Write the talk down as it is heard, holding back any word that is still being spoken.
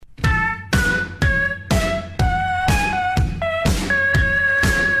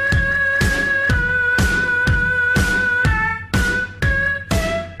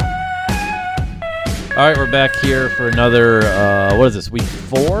All right, we're back here for another, what is this, week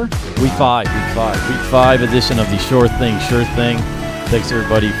 4? Week 5 edition of the Sure Thing. Thanks,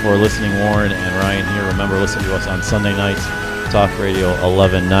 everybody, for listening. Warren and Ryan here. Remember, listen to us on Sunday nights, Talk Radio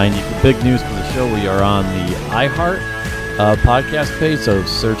 1190. The big news for the show, we are on the iHeart podcast page, so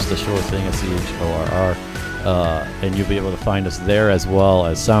search the Sure Thing, SCHORR, and you'll be able to find us there as well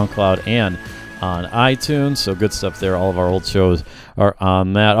as SoundCloud and on iTunes, so good stuff there. All of our old shows are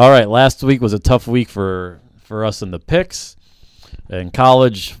on that. All right, last week was a tough week for us in the picks. In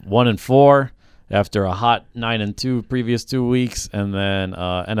college, 1-4 after a hot 9-2 previous 2 weeks, and then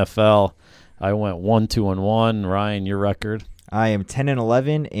NFL, I went 1-2-1. Ryan, your record? I am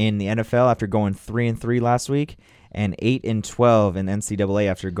 10-11 in the NFL after going 3-3 last week, and 8-12 in NCAA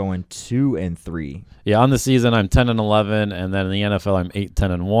after going 2-3. Yeah, on the season I'm 10-11, and then in the NFL I'm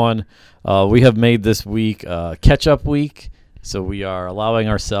 8-10-1. We have made this week catch-up week, so we are allowing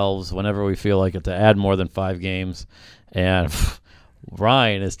ourselves whenever we feel like it to add more than 5 games. And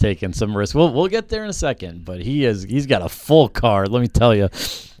Ryan is taking some risk. We'll get there in a second, but he's got a full card. Let me tell you.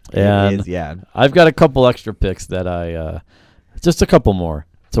 And it is, yeah. I've got a couple extra picks that I just a couple more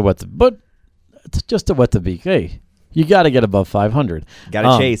to wet the, but it's just to wet the beak. Hey, you got to get above 500. Got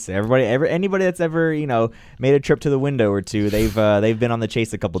to chase. Anybody that's ever made a trip to the window or two, they've been on the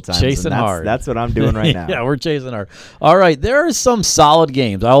chase a couple times. Chasing hard. That's what I'm doing right now. Yeah, we're chasing hard. All right, there are some solid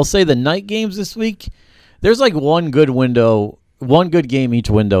games. I will say the night games this week. There's like one good game each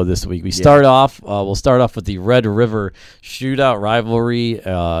window this week. We'll start off with the Red River Shootout rivalry.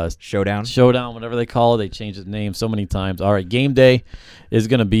 Showdown, whatever they call it. They changed its name so many times. All right, game day is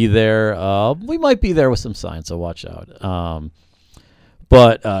going to be there. We might be there with some signs, so watch out.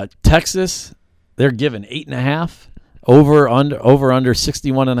 But Texas, they're given 8.5. Over under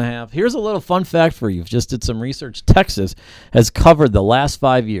 61.5. Here's a little fun fact for you. Just did some research. Texas has covered the last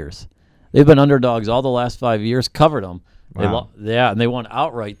 5 years. They've been underdogs all the last 5 years, covered them. Wow. And they won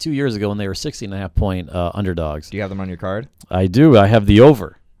outright 2 years ago when they were 16.5 point underdogs. Do you have them on your card? I do. I have the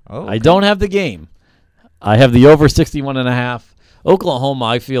over. Oh, okay. I don't have the game. I have the over 61.5. Oklahoma,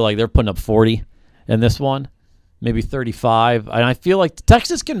 I feel like they're putting up 40 in this one, maybe 35. And I feel like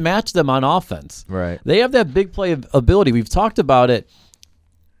Texas can match them on offense. Right. They have that big play ability. We've talked about it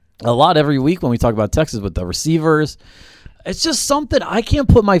a lot every week when we talk about Texas with the receivers. It's just something I can't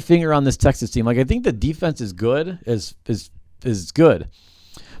put my finger on this Texas team. Like, I think the defense is good, is good,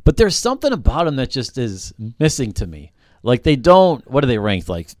 but there's something about them that just is missing to me. Like, they don't. What are they ranked?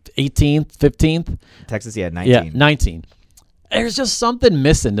 Like 18th, 15th? Texas, 19. Yeah, 19. There's just something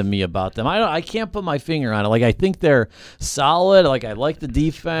missing to me about them. I can't put my finger on it. Like, I think they're solid. Like, I like the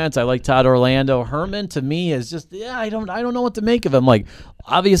defense. I like Todd Orlando. Herman, to me, is just, I don't know what to make of him. Like,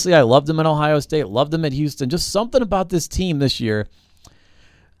 obviously, I loved him at Ohio State, loved him at Houston. Just something about this team this year.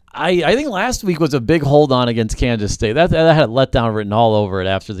 I think last week was a big hold on against Kansas State. That had letdown written all over it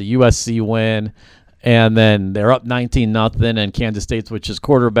after the USC win. And then they're up 19-0, and Kansas State switches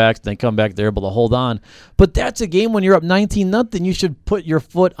quarterbacks. And they come back, they're able to hold on. But that's a game when you're up 19-0, you should put your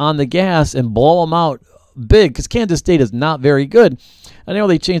foot on the gas and blow them out big, because Kansas State is not very good. I know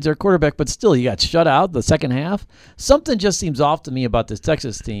they changed their quarterback, but still, you got shut out the second half. Something just seems off to me about this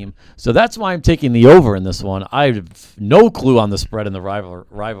Texas team. So that's why I'm taking the over in this one. I have no clue on the spread in the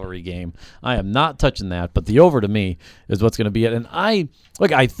rivalry game. I am not touching that, but the over to me is what's going to be it. And I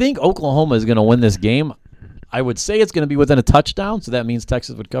think Oklahoma is going to win this game. I would say it's going to be within a touchdown, so that means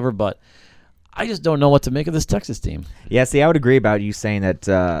Texas would cover, but I just don't know what to make of this Texas team. Yeah, see, I would agree about you saying that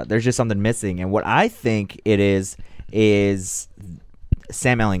there's just something missing. And what I think it is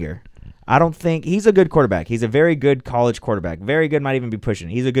Sam Ehlinger. I don't think he's a good quarterback. He's a very good college quarterback. Very good, might even be pushing.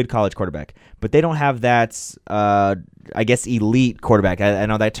 He's a good college quarterback. But they don't have that, I guess, elite quarterback. I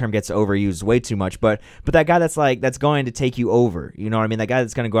know that term gets overused way too much, but that guy that's going to take you over. You know what I mean? That guy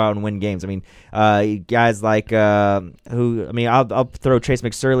that's going to go out and win games. I mean, guys like I'll throw Trace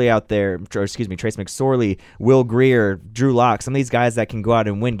McSorley out there. Trace McSorley, Will Grier, Drew Lock. Some of these guys that can go out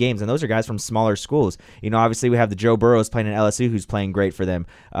and win games, and those are guys from smaller schools. You know, obviously we have the Joe Burrows playing at LSU, who's playing great for them.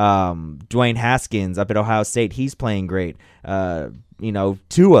 Dwayne Haskins up at Ohio State, he's playing great.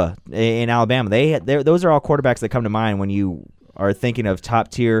 Tua in Alabama. Those are all quarterbacks that come to mind when you are thinking of top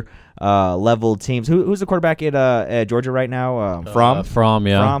tier level teams. Who's the quarterback at Georgia right now?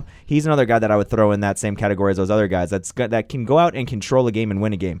 Fromm. He's another guy that I would throw in that same category as those other guys. That can go out and control a game and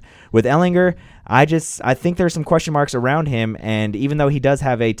win a game. With Ehlinger, I think there's some question marks around him, and even though he does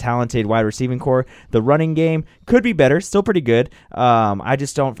have a talented wide receiving core, the running game could be better. Still pretty good. I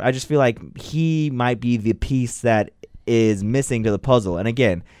just feel like he might be the piece that is missing to the puzzle. And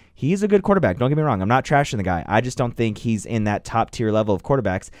again, he's a good quarterback. Don't get me wrong. I'm not trashing the guy. I just don't think he's in that top tier level of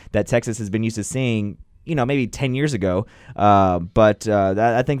quarterbacks that Texas has been used to seeing maybe 10 years ago. But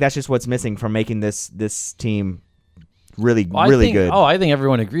I think that's just what's missing from making this team really good. Oh, I think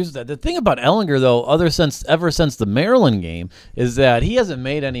everyone agrees with that. The thing about Ellinger, though, ever since the Maryland game, is that he hasn't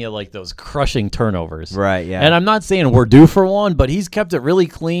made any of like those crushing turnovers. Right, yeah. And I'm not saying we're due for one, but he's kept it really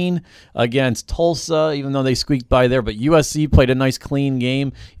clean against Tulsa, even though they squeaked by there. But USC played a nice, clean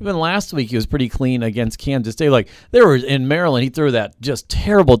game. Even last week, he was pretty clean against Kansas State. Like, they were in Maryland, he threw that just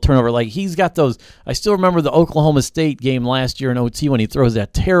terrible turnover. Like, he's got those. I still remember the Oklahoma State game last year in OT when he throws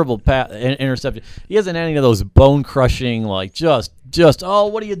that terrible interception. He hasn't had any of those bone-crushing, like just oh,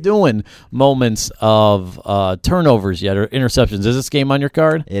 what are you doing moments of turnovers yet or interceptions. Is this game on your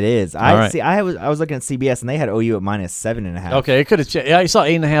card? It is. I was looking at CBS and they had OU at -7.5. Okay, it could have changed. Yeah, I saw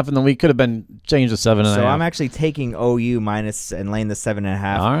 8.5 in the week. Could have been changed to 7.5. So I'm actually taking OU minus and laying the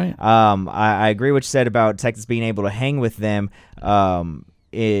 7.5. All right. I agree what you said about Texas being able to hang with them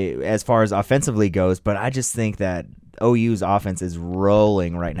as far as offensively goes, but I just think that OU's offense is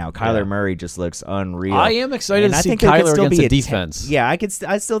rolling right now. Kyler Murray just looks unreal. I am excited to see Kyler against the defense.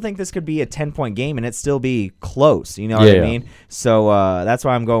 I still think this could be a 10-point game and it still be close. You know what I mean? So that's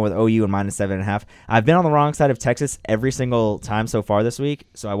why I'm going with OU and -7.5. I've been on the wrong side of Texas every single time so far this week,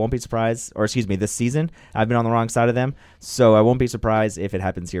 so I won't be surprised. Or excuse me, this season I've been on the wrong side of them, so I won't be surprised if it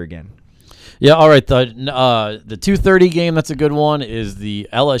happens here again. Yeah, all right. The 2:30 game, that's a good one, is the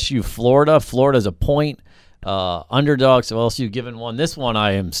LSU Florida. Florida's a point. Underdogs, so LSU given one. This one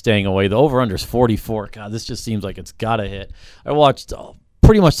I am staying away. The over-under is 44. God, this just seems like it's got to hit. I watched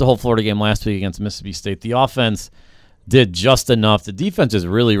pretty much the whole Florida game last week against Mississippi State. The offense did just enough. The defense is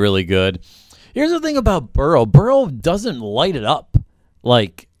really, really good. Here's the thing about Burrow. Burrow doesn't light it up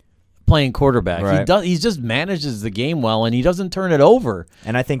like playing quarterback. Right. He just manages the game well, and he doesn't turn it over.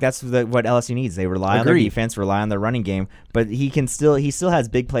 And I think that's what LSU needs. They rely on their defense, rely on their running game, but he still has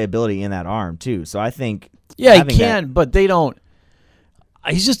big playability in that arm too. So I think he can, but they don't.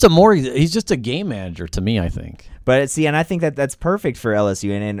 He's just a game manager to me, I think. But see, and I think that's perfect for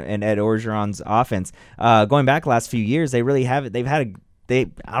LSU and Ed Orgeron's offense. Going back the last few years, they really have it. I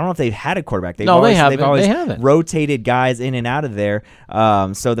don't know if they've had a quarterback. They've always rotated guys in and out of there.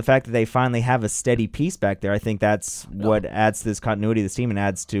 So the fact that they finally have a steady piece back there, I think that's what adds to this continuity of this team and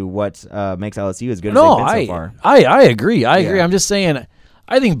adds to what makes LSU as good as they've been so far. I agree. I'm just saying,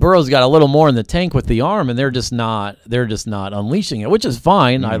 I think Burrow's got a little more in the tank with the arm, and they're just not unleashing it, which is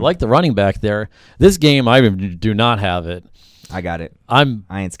fine. Mm-hmm. I like the running back there. This game, I do not have it. I got it. I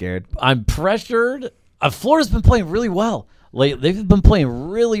ain't scared. I'm pressured. Florida's been playing really well. They've been playing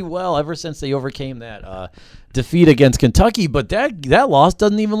really well ever since they overcame that defeat against Kentucky, but that loss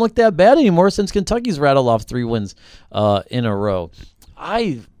doesn't even look that bad anymore since Kentucky's rattled off 3 wins in a row.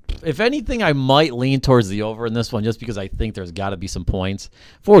 If anything, I might lean towards the over in this one just because I think there's got to be some points.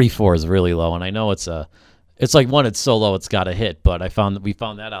 44 is really low, and I know it's like one, it's so low it's got to hit, but we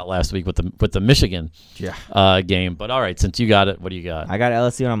found that out last week with the Michigan game. But all right, since you got it, what do you got? I got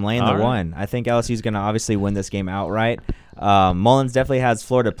LSU and I'm laying the 1. I think LSU's going to obviously win this game outright. Mullins definitely has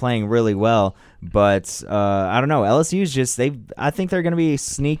Florida playing really well, but I don't know. LSU's just I think they're going to be a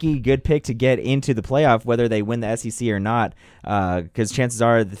sneaky good pick to get into the playoff, whether they win the SEC or not. Because chances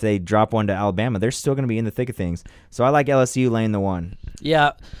are that if they drop one to Alabama, they're still going to be in the thick of things. So I like LSU laying the 1.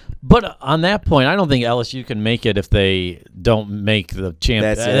 Yeah, but on that point, I don't think LSU can make it if they don't make the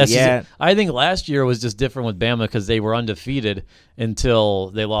champion. I think last year was just different with Bama because they were undefeated until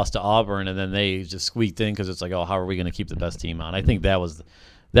they lost to Auburn, and then they just squeaked in because it's like, oh, how are we going to keep the best team on? I think that was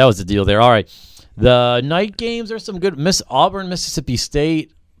the deal there. All right, the night games are some good. Auburn, Mississippi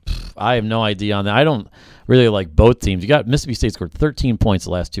State. I have no idea on that. I don't really like both teams. You got Mississippi State scored 13 points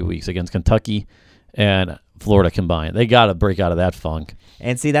the last 2 weeks against Kentucky and Florida combined. They got to break out of that funk.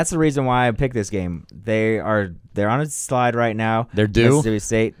 And see, that's the reason why I picked this game. They're on a slide right now. They're due. Mississippi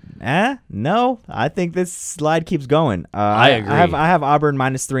State. No, I think this slide keeps going. I agree. I have Auburn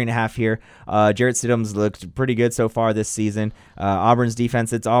 -3.5 here. Jarrett Stidham's looked pretty good so far this season. Auburn's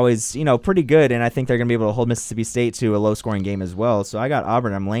defense, it's always pretty good, and I think they're going to be able to hold Mississippi State to a low-scoring game as well. So I got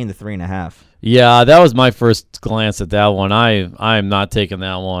Auburn. I'm laying the 3.5. Yeah, that was my first glance at that one. I am not taking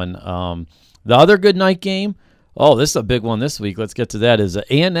that one. The other good night game. Oh, this is a big one this week. Let's get to that. Is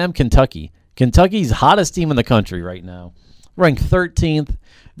A&M Kentucky. Kentucky's hottest team in the country right now. Ranked 13th.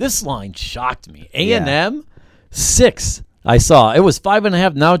 This line shocked me. A&M, 6. I saw. It was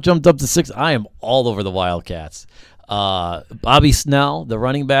 5.5. Now it jumped up to 6. I am all over the Wildcats. Bobby Snell, the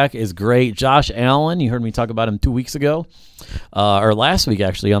running back, is great. Josh Allen, you heard me talk about him 2 weeks ago. Or last week,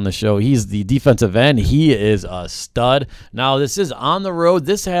 actually, on the show. He's the defensive end. He is a stud. Now, this is on the road.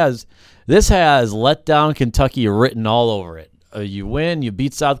 This has let down Kentucky written all over it. You win. You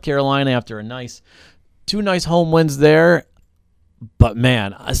beat South Carolina after a nice 2 nice home wins there. But,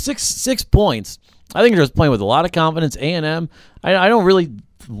 man, 6 points. I think they're just playing with a lot of confidence. A&M, I don't really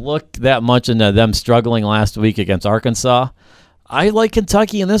look that much into them struggling last week against Arkansas. I like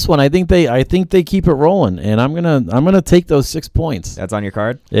Kentucky in this one. I think they keep it rolling, and I'm gonna take those 6 points. That's on your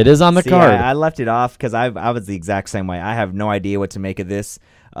card? It is on the card. I left it off because I was the exact same way. I have no idea what to make of this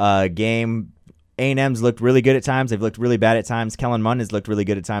game. A&M's looked really good at times. They've looked really bad at times. Kellen Mond has looked really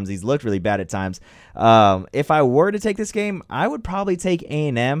good at times. He's looked really bad at times. If I were to take this game, I would probably take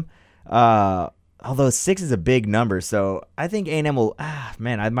A&M. Although 6 is a big number, so I think A&M will.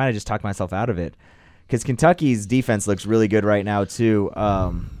 Man, I might have just talked myself out of it. Because Kentucky's defense looks really good right now, too.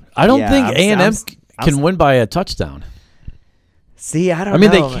 I don't think A&M can win by a touchdown. See, I don't know. I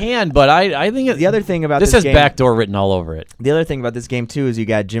mean, they can, but I think the other thing about this has game, backdoor written all over it. The other thing about this game, too, is you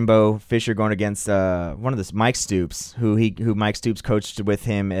got Jimbo Fisher going against one of the Mike Stoops, who Mike Stoops coached with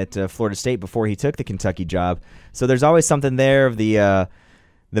him at Florida State before he took the Kentucky job. So there's always something there of the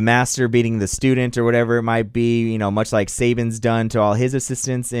master beating the student or whatever it might be, much like Saban's done to all his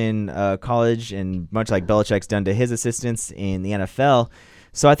assistants in college and much like Belichick's done to his assistants in the NFL.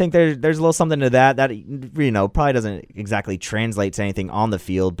 So I think there's a little something to that probably doesn't exactly translate to anything on the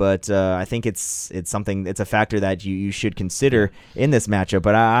field, but I think it's a factor that you should consider in this matchup.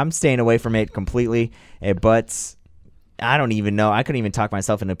 But I'm staying away from it completely, but I don't even know. I couldn't even talk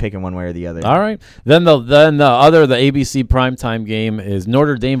myself into picking one way or the other. All right. Then the ABC primetime game is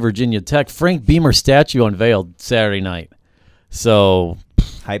Notre Dame, Virginia Tech. Frank Beamer statue unveiled Saturday night. So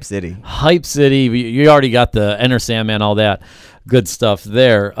Hype City. You already got the Enter Sandman, all that good stuff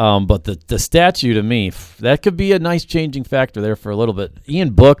there. But the statue, to me, that could be a nice changing factor there for a little bit.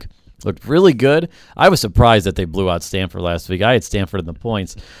 Ian Book looked really good. I was surprised that they blew out Stanford last week. I had Stanford in the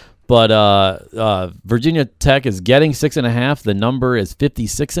points. But Virginia Tech is getting 6.5. The number is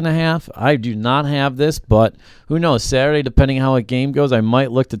 56.5. I do not have this, but who knows? Saturday, depending on how a game goes, I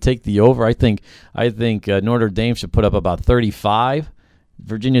might look to take the over. I think Notre Dame should put up about 35.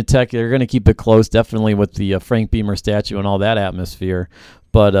 Virginia Tech, they're going to keep it close, definitely with the Frank Beamer statue and all that atmosphere.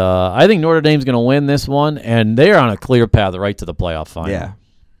 But I think Notre Dame's going to win this one, and they're on a clear path right to the playoff final.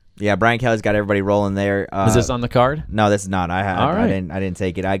 Yeah, Brian Kelly's got everybody rolling there. Is this on the card? No, this is not. I didn't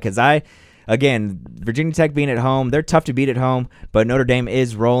take it. Because again, Virginia Tech being at home, they're tough to beat at home, but Notre Dame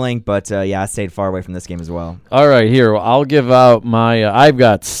is rolling. But I stayed far away from this game as well. All right, here I'll give out my. I've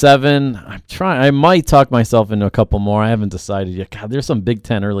got 7. I might talk myself into a couple more. I haven't decided yet. God, there's some Big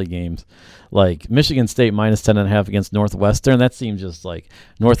Ten early games, like Michigan State minus 10.5 against Northwestern. That seems just like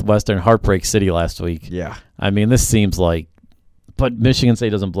Northwestern Heartbreak City last week. Yeah, I mean, this seems like. But Michigan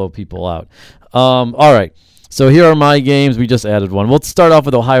State doesn't blow people out. All right. So here are my games. We just added one. We'll start off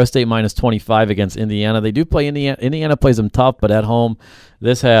with Ohio State minus 25 against Indiana. They do play Indiana. Indiana plays them tough, but at home,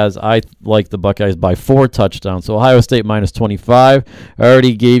 I like the Buckeyes by 4 touchdowns. So Ohio State minus 25. I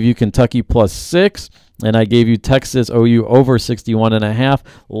already gave you Kentucky plus 6, and I gave you Texas OU over 61.5.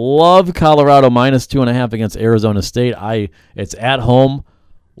 Love Colorado minus 2.5 against Arizona State. It's at home.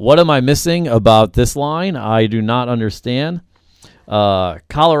 What am I missing about this line? I do not understand.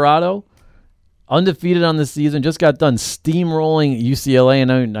 Colorado, undefeated on the season, just got done steamrolling UCLA,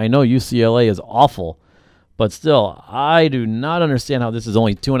 and I know UCLA is awful, but still, I do not understand how this is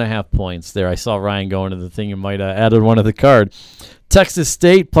only 2.5 points there. I saw Ryan going to the thing. You might have added one to the card. Texas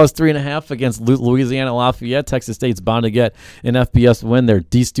State plus 3.5 against Louisiana Lafayette. Texas State's bound to get an FBS win.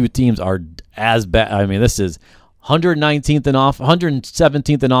 These two teams are as bad. I mean, this is 119th in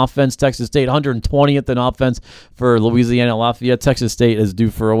 117th in offense, Texas State, 120th in offense for Louisiana Lafayette. Texas State is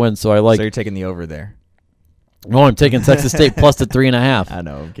due for a win, so So you're taking the over there? No, I'm taking Texas State plus the 3.5. I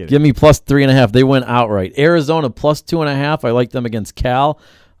know, I'm kidding. Give me plus 3.5. They win outright. Arizona plus 2.5. I like them against Cal.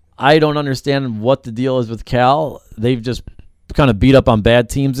 I don't understand what the deal is with Cal. They've just kind of beat up on bad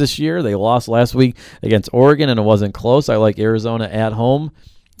teams this year. They lost last week against Oregon, and it wasn't close. I like Arizona at home.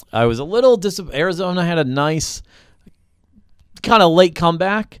 I was a little disappointed. Arizona had a nice kind of late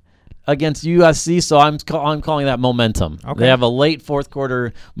comeback against USC, so I'm calling that momentum. Okay. They have a late fourth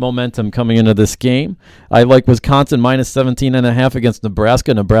quarter momentum coming into this game. I like Wisconsin minus 17.5 against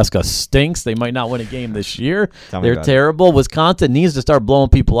Nebraska. Nebraska stinks. They might not win a game this year. They're terrible. Wisconsin needs to start blowing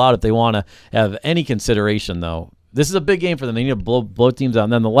people out if they want to have any consideration, though. This is a big game for them. They need to blow teams out.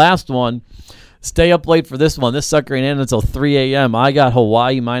 And then the last one, stay up late for this one. This sucker ain't in until 3 a.m. I got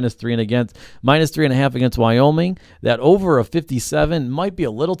Hawaii minus 3.5 against Wyoming. That over a 57 might be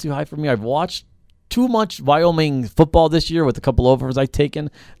a little too high for me. I've watched too much Wyoming football this year with a couple overs I've taken.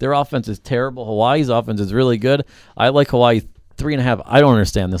 Their offense is terrible. Hawaii's offense is really good. I like Hawaii 3.5. I don't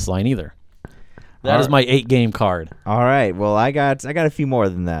understand this line either. That is my 8-game card. All right. Well, I got a few more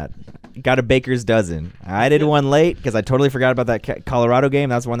than that. Got a baker's dozen. I did one late because I totally forgot about that Colorado game.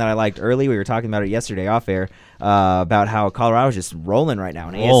 That's one that I liked early. We were talking about it yesterday off air about how Colorado's just rolling right now.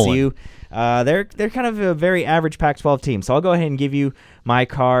 And ASU, they're kind of a very average Pac-12 team. So I'll go ahead and give you my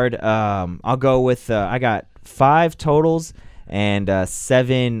card. I'll go with I got 5 totals and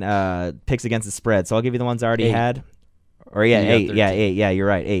 7 picks against the spread. So I'll give you the ones I already had. Or 8. Yeah, 8. Yeah, you're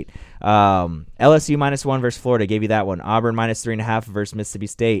right. 8. LSU -1 versus Florida. Gave you that one. Auburn -3.5 versus Mississippi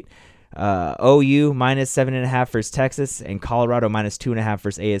State. OU -7.5 versus Texas, and Colorado -2.5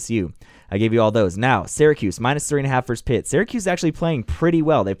 versus ASU. I gave you all those. Now, Syracuse -3.5 versus Pitt. Syracuse is actually playing pretty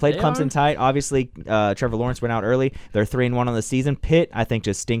well. They played Clemson tight. Obviously, Trevor Lawrence went out early. They're 3-1 on the season. Pitt, I think,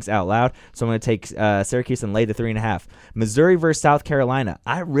 just stinks out loud. So I'm going to take Syracuse and lay the 3.5. Missouri versus South Carolina.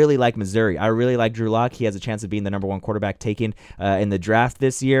 I really like Missouri. I really like Drew Lock. He has a chance of being the number 1 quarterback taken in the draft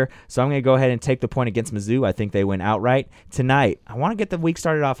this year. So I'm going to go ahead and take the point against Mizzou. I think they win outright. Tonight, I want to get the week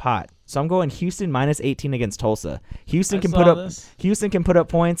started off hot. So I'm going Houston -18 against Tulsa. Houston can put up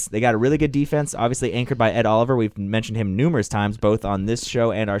points. They got a really good defense, obviously anchored by Ed Oliver. We've mentioned him numerous times, both on this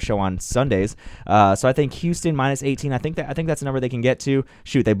show and our show on Sundays. So I think Houston -18. I think that's a number they can get to.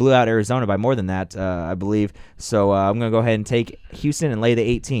 Shoot, they blew out Arizona by more than that, I believe. So I'm going to go ahead and take Houston and lay the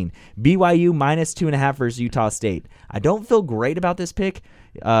 18. BYU -2.5 versus Utah State. I don't feel great about this pick.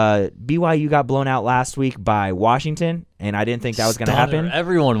 BYU got blown out last week by Washington, and I didn't think that was going to happen.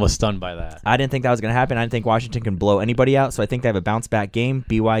 Everyone was stunned by that. I didn't think that was going to happen. I didn't think Washington can blow anybody out, so I think they have a bounce-back game.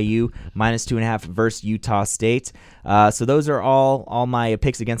 BYU -2.5 versus Utah State. So those are all my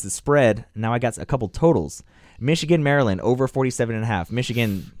picks against the spread. Now I got a couple totals. Michigan, Maryland, over 47.5.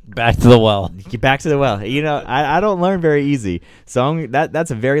 Michigan. Back to the well. Back to the well. You know, I don't learn very easy. So that's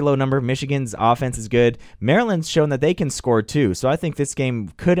a very low number. Michigan's offense is good. Maryland's shown that they can score too. So I think this game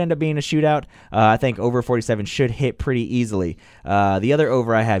could end up being a shootout. I think over 47 should hit pretty easily. The other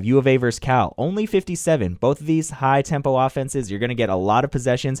over I have, U of A versus Cal, only 57. Both of these high-tempo offenses, you're going to get a lot of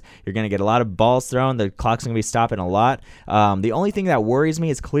possessions. You're going to get a lot of balls thrown. The clock's going to be stopping a lot. The only thing that worries me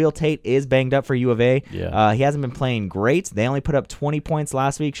is Khalil Tate is banged up for U of A. Yeah. He hasn't been playing great. They only put up 20 points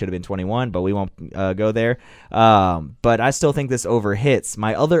last week. Should have been 21, but we won't go there. But I still think this over hits.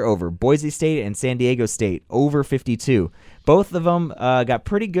 My other over, Boise State and San Diego State, over 52. Both of them got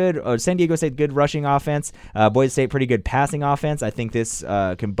pretty good. San Diego State, good rushing offense. Boise State, pretty good passing offense. I think this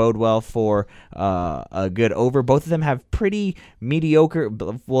can bode well for a good over. Both of them have pretty mediocre.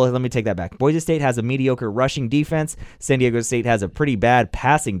 Well, let me take that back. Boise State has a mediocre rushing defense. San Diego State has a pretty bad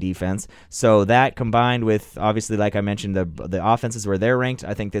passing defense. So that combined with, obviously, like I mentioned, the offenses where they're ranked,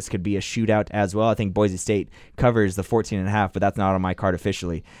 I think this could be a shootout as well. I think Boise State covers the 14.5, but that's not on my card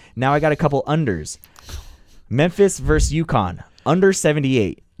officially. Now I got a couple unders. Memphis versus UConn, under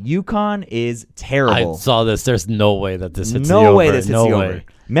 78. UConn is terrible. I saw this. There's no way that this hits the over. over. No way this hits the way. over.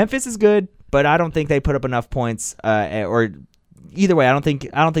 Memphis is good, but I don't think they put up enough points. Or either way, I don't think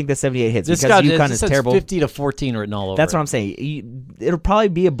the 78 hits because UConn is terrible. 50-14 written all over. That's what I'm saying. It'll probably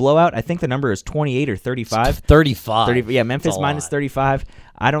be a blowout. I think the number is 28 or 35. 35. Yeah, Memphis minus 35.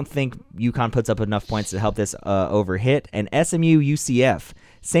 I don't think UConn puts up enough points to help this over hit. And SMU UCF.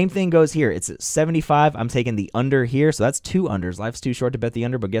 Same thing goes here. It's 75. I'm taking the under here, so that's 2 unders. Life's too short to bet the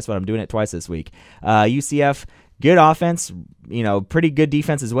under, but guess what? I'm doing it twice this week. UCF, good offense, pretty good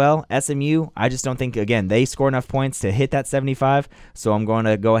defense as well. SMU, I just don't think, again, they score enough points to hit that 75, so I'm going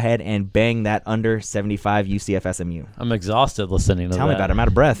to go ahead and bang that under 75 UCF SMU. I'm exhausted listening to that. Tell me about it. I'm out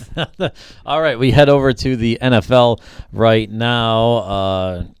of breath. All right, we head over to the NFL right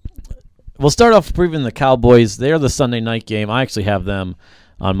now. We'll start off previewing the Cowboys. They're the Sunday night game. I actually have them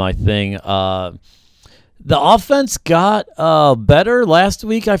on my thing. The offense got better last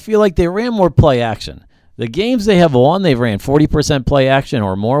week. I feel like they ran more play action. The games they have won, they've ran 40% play action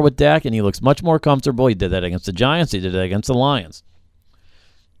or more with Dak, and he looks much more comfortable. He did that against the Giants. He did it against the Lions.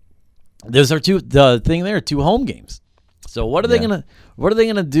 Those are two home games. So what are they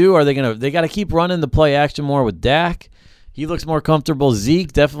gonna do? They got to keep running the play action more with Dak? He looks more comfortable.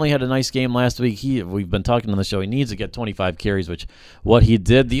 Zeke definitely had a nice game last week. We've been talking on the show. He needs to get 25 carries, which what he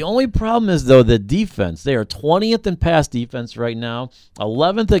did. The only problem is, though, the defense. They are 20th in pass defense right now,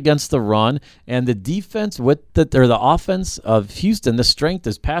 11th against the run, and the defense the offense of Houston, the strength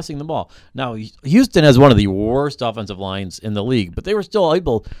is passing the ball. Now, Houston has one of the worst offensive lines in the league, but they were still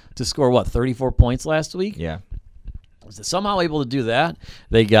able to score, 34 points last week? Yeah. Somehow able to do that.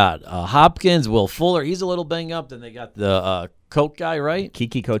 They got Hopkins, Will Fuller. He's a little banged up. Then they got the Cote guy, right?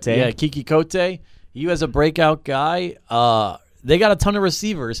 Kiki Cote. Yeah, Kiki Cote. He was a breakout guy. They got a ton of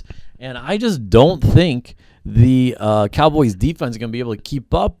receivers, and I just don't think the Cowboys defense is going to be able to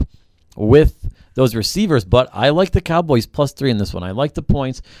keep up with those receivers, but I like the Cowboys +3 in this one. I like the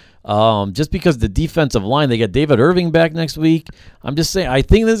points. Just because the defensive line, they get David Irving back next week. I'm just saying, I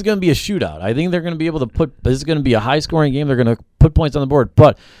think this is going to be a shootout. I think they're going to be able to this is going to be a high-scoring game. They're going to put points on the board.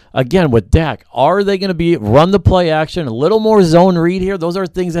 But, again, with Dak, are they going to run the play action, a little more zone read here? Those are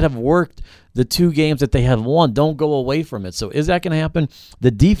things that have worked the 2 games that they have won. Don't go away from it. So is that going to happen?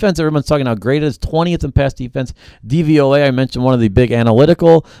 The defense, everyone's talking how great it is, 20th in pass defense. DVOA, I mentioned one of the big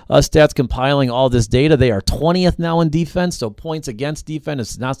analytical stats compiling all this data. They are 20th now in defense, so points against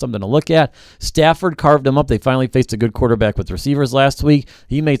defense is not something to look at. Stafford carved them up. They finally faced a good quarterback with receivers last week.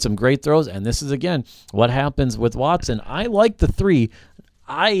 He made some great throws, and this is, again, what happens with Watson. I like the 3.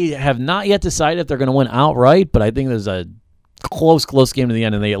 I have not yet decided if they're going to win outright, but I think there's a close game to the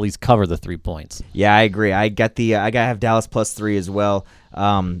end, and they at least cover the 3 points. Yeah, I agree. I gotta have Dallas +3 as well.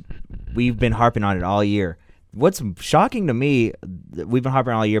 We've been harping on it all year. What's shocking to me, we've been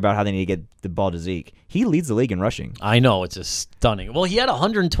harping all year about how they need to get the ball to Zeke. He leads the league in rushing. I know, it's just stunning. Well, he had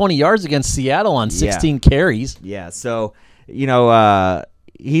 120 yards against Seattle on 16 carries. Yeah, so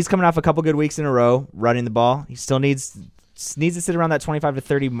he's coming off a couple good weeks in a row running the ball. He still needs to sit around that 25 to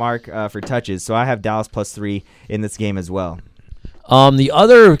 30 mark for touches. So I have Dallas +3 in this game as well. The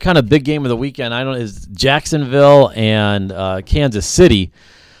other kind of big game of the weekend, is Jacksonville and Kansas City.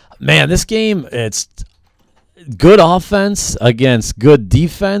 Man, this game, it's good offense against good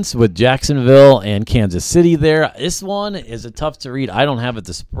defense with Jacksonville and Kansas City there. This one is a tough to read. I don't have it.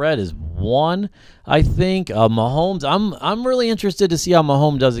 The spread is 1, I think. Mahomes, I'm really interested to see how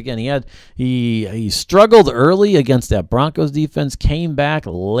Mahomes does again. He struggled early against that Broncos defense, came back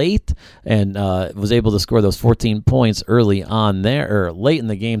late, and was able to score those 14 points early on there, or late in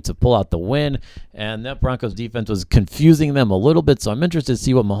the game to pull out the win. And that Broncos defense was confusing them a little bit, so I'm interested to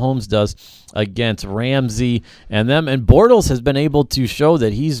see what Mahomes does against Ramsey and them. And Bortles has been able to show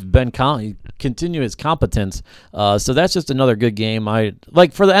that he's been continue his competence. So that's just another good game.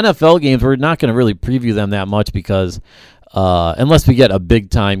 For the NFL games, we're not going to really preview them that much because unless we get a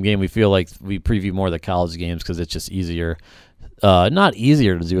big-time game, we feel like we preview more of the college games because it's just easier. Not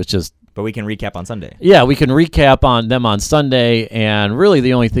easier to do, it's just... But we can recap on Sunday. Yeah, we can recap on them on Sunday, and really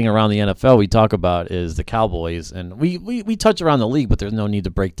the only thing around the NFL we talk about is the Cowboys, and we touch around the league, but there's no need to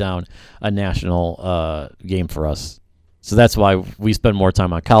break down a national game for us. So that's why we spend more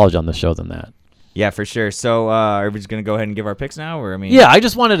time on college on the show than that. Yeah, for sure. So are we just going to go ahead and give our picks now? Or yeah, I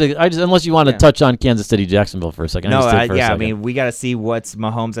just wanted to. Unless you want to touch on Kansas City, Jacksonville for a second. I mean, we got to see what's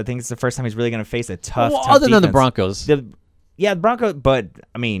Mahomes. I think it's the first time he's really going to face a tough other than defense. the Broncos. The Broncos, but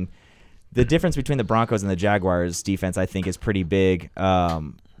I mean, the difference between the Broncos and the Jaguars defense, I think, is pretty big.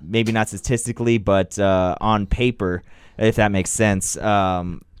 Maybe not statistically, but on paper, if that makes sense.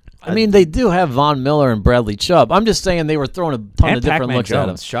 I mean, they do have Von Miller and Bradley Chubb. I'm just saying they were throwing a ton of different looks at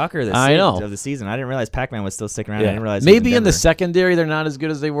him. Shocker of the season. I didn't realize Pac-Man was still sticking around. Yeah. I didn't realize maybe in the secondary they're not as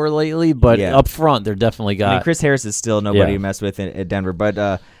good as they were lately, but up front they're definitely got. I mean, Chris Harris is still nobody to mess with at Denver,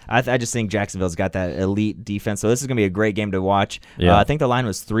 but I just think Jacksonville's got that elite defense. So this is going to be a great game to watch. Yeah. I think the line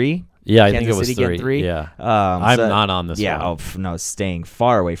was 3. Yeah, I Kansas think it was City 3. Yeah, I'm not on this one. Yeah, no, staying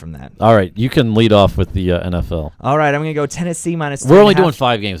far away from that. All right, you can lead off with the NFL. All right, I'm going to go Tennessee -3.5. We're only doing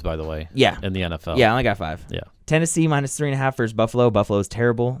 5 games, by the way. Yeah. In the NFL. Yeah, I only got 5. Yeah. Tennessee -3.5 versus Buffalo. Buffalo's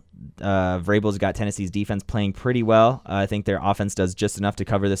terrible. Vrabel's got Tennessee's defense playing pretty well. I think their offense does just enough to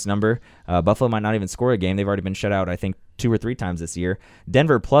cover this number. Buffalo might not even score a game. They've already been shut out, I think, 2 or 3 times this year.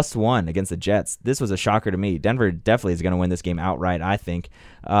 Denver +1 against the Jets. This was a shocker to me. Denver definitely is going to win this game outright, I think.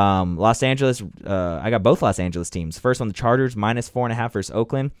 Los Angeles, I got both Los Angeles teams. First one, the Chargers, -4.5 versus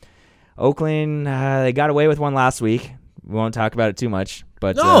Oakland. Oakland, they got away with one last week. We won't talk about it too much,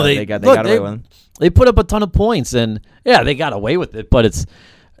 but they got away with one. They put up a ton of points, and they got away with it, but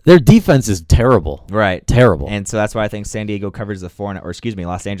their defense is terrible. Right. Terrible. And so that's why I think San Diego covers the 4.5,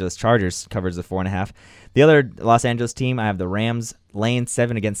 Los Angeles Chargers covers the 4.5. The other Los Angeles team, I have the Rams laying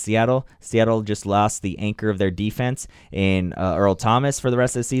 7 against Seattle. Seattle just lost the anchor of their defense in Earl Thomas for the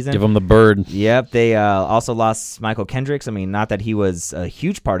rest of the season. Give them the bird. Yep. They also lost Michael Kendricks. I mean, not that he was a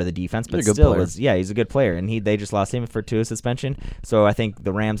huge part of the defense, but still he's a good player. And they just lost him for 2 suspension. So I think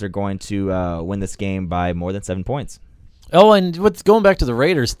the Rams are going to win this game by more than 7 points. Oh, and what's going back to the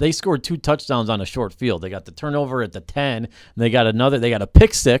Raiders, they scored 2 touchdowns on a short field. They got the turnover at the 10, and they got a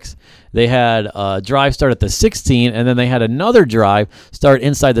pick 6. They had a drive start at the 16, and then they had another drive start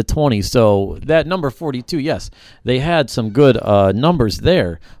inside the 20. So that number 42, yes, they had some good numbers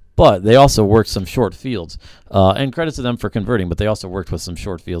there, but they also worked some short fields. And credit to them for converting, but they also worked with some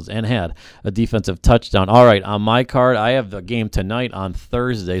short fields and had a defensive touchdown. All right, on my card, I have the game tonight on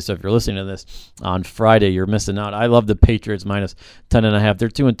Thursday, so if you're listening to this on Friday, you're missing out. I love the Patriots minus 10.5. They're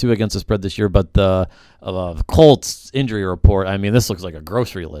 2-2 against the spread this year, but the Colts injury report, I mean, this looks like a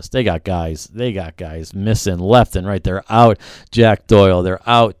grocery list. They got guys missing left and right. They're out Jack Doyle. They're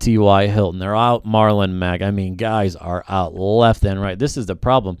out T.Y. Hilton. They're out Marlon Mack. I mean, guys are out left and right. This is the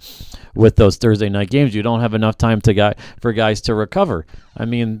problem with those Thursday night games. You don't have enough time for guys to recover. I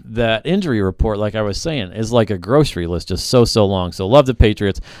mean, that injury report, like I was saying, is like a grocery list, just so long. So love the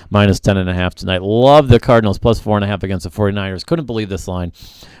Patriots minus 10.5 tonight. Love the Cardinals plus 4.5 against the 49ers. Couldn't believe this line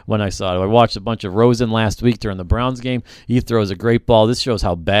when I saw it. I watched a bunch of Rosen last week during the Browns game. He throws a great ball. This shows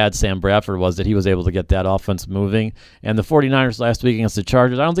how bad Sam Bradford was, that he was able to get that offense moving. And the 49ers last week against the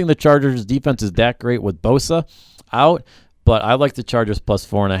Chargers, I don't think the Chargers' defense is that great with Bosa out, but I like the Chargers plus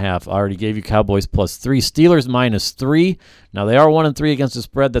 4.5. I already gave you Cowboys plus 3. Steelers minus 3. Now, they are 1-3 against the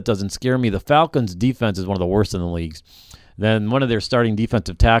spread. That doesn't scare me. The Falcons' defense is one of the worst in the leagues. Then one of their starting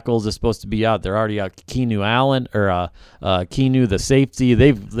defensive tackles is supposed to be out. They're already out. Keanu Allen, or Keanu, the safety.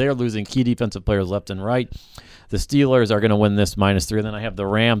 They're losing key defensive players left and right. The Steelers are going to win this minus 3. And then I have the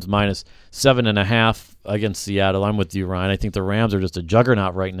Rams minus 7.5 against Seattle. I'm with you, Ryan. I think the Rams are just a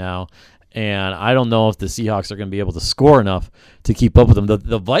juggernaut right now. And I don't know if the Seahawks are going to be able to score enough to keep up with them.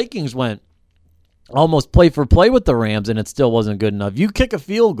 The Vikings went almost play for play with the Rams, and it still wasn't good enough. You kick a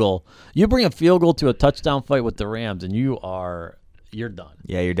field goal. You bring a field goal to a touchdown fight with the Rams, and you're done.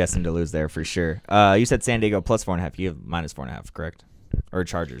 Yeah, you're destined to lose there for sure. You said San Diego plus 4.5. You have minus 4.5, correct? Or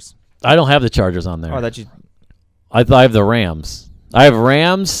Chargers? I don't have the Chargers on there. Oh, that you. I have the Rams. I have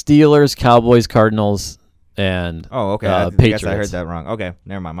Rams, Steelers, Cowboys, Cardinals, and okay. I Patriots. guess I heard that wrong. Okay,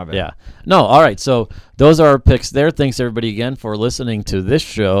 never mind. My bad. Yeah. No, all right. So those are our picks there. Thanks, everybody, again, for listening to this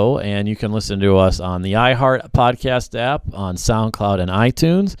show. And you can listen to us on the iHeart podcast app, on SoundCloud and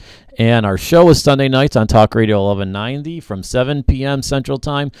iTunes. And our show is Sunday nights on Talk Radio 1190 from 7 p.m. Central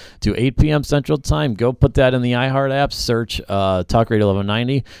Time to 8 p.m. Central Time. Go put that in the iHeart app, search Talk Radio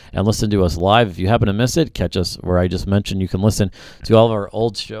 1190, and listen to us live. If you happen to miss it, catch us where I just mentioned. You can listen to all of our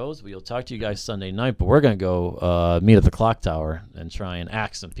old shows. We'll talk to you guys Sunday night, but we're going to go meet at the Clock Tower and try and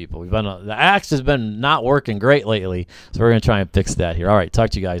axe some people. The axe has been not working great lately, so we're going to try and fix that here. All right, talk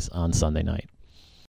to you guys on Sunday night.